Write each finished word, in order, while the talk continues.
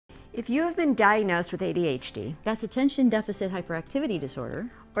If you have been diagnosed with ADHD, That's attention deficit hyperactivity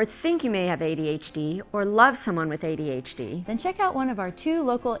disorder, or think you may have ADHD, or love someone with ADHD, then check out one of our 2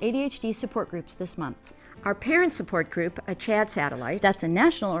 local ADHD support groups this month. our parent support group, a CHAD satellite, That's a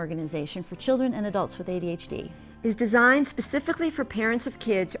national organization for children and adults with ADHD. is designed specifically for parents of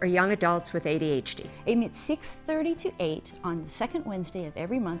kids or young adults with ADHD. It meets 6:30 to 8 on the second Wednesday of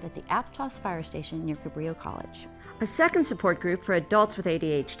every month at the Aptos Fire Station near Cabrillo College. A second support group for adults with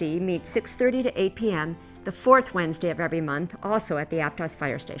ADHD meets 6:30 to 8 p.m. the fourth Wednesday of every month, also at the Aptos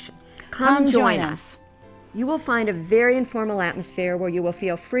Fire Station. Come join us. You will find a very informal atmosphere where you will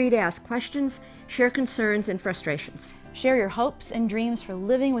feel free to ask questions, share concerns and frustrations. Share your hopes and dreams for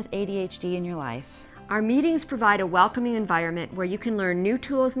living with ADHD in your life. Our meetings provide a welcoming environment where you can learn new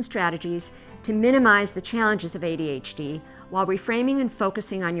tools and strategies to minimize the challenges of ADHD while reframing and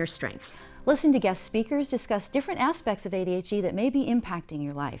focusing on your strengths. Listen to guest speakers discuss different aspects of ADHD that may be impacting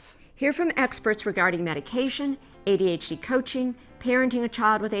your life. Hear from experts regarding medication, ADHD coaching, parenting a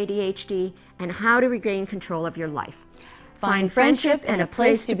child with ADHD, and how to regain control of your live. Find friendship and a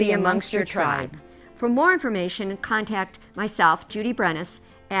place to be amongst your tribe. For more information, contact myself, Judy Brennis,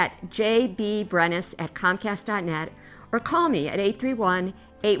 at jbbrennis@comcast.net, or call me at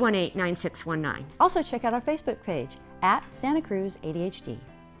 831-818-9619. Also check out our Facebook page at Santa Cruz ADHD.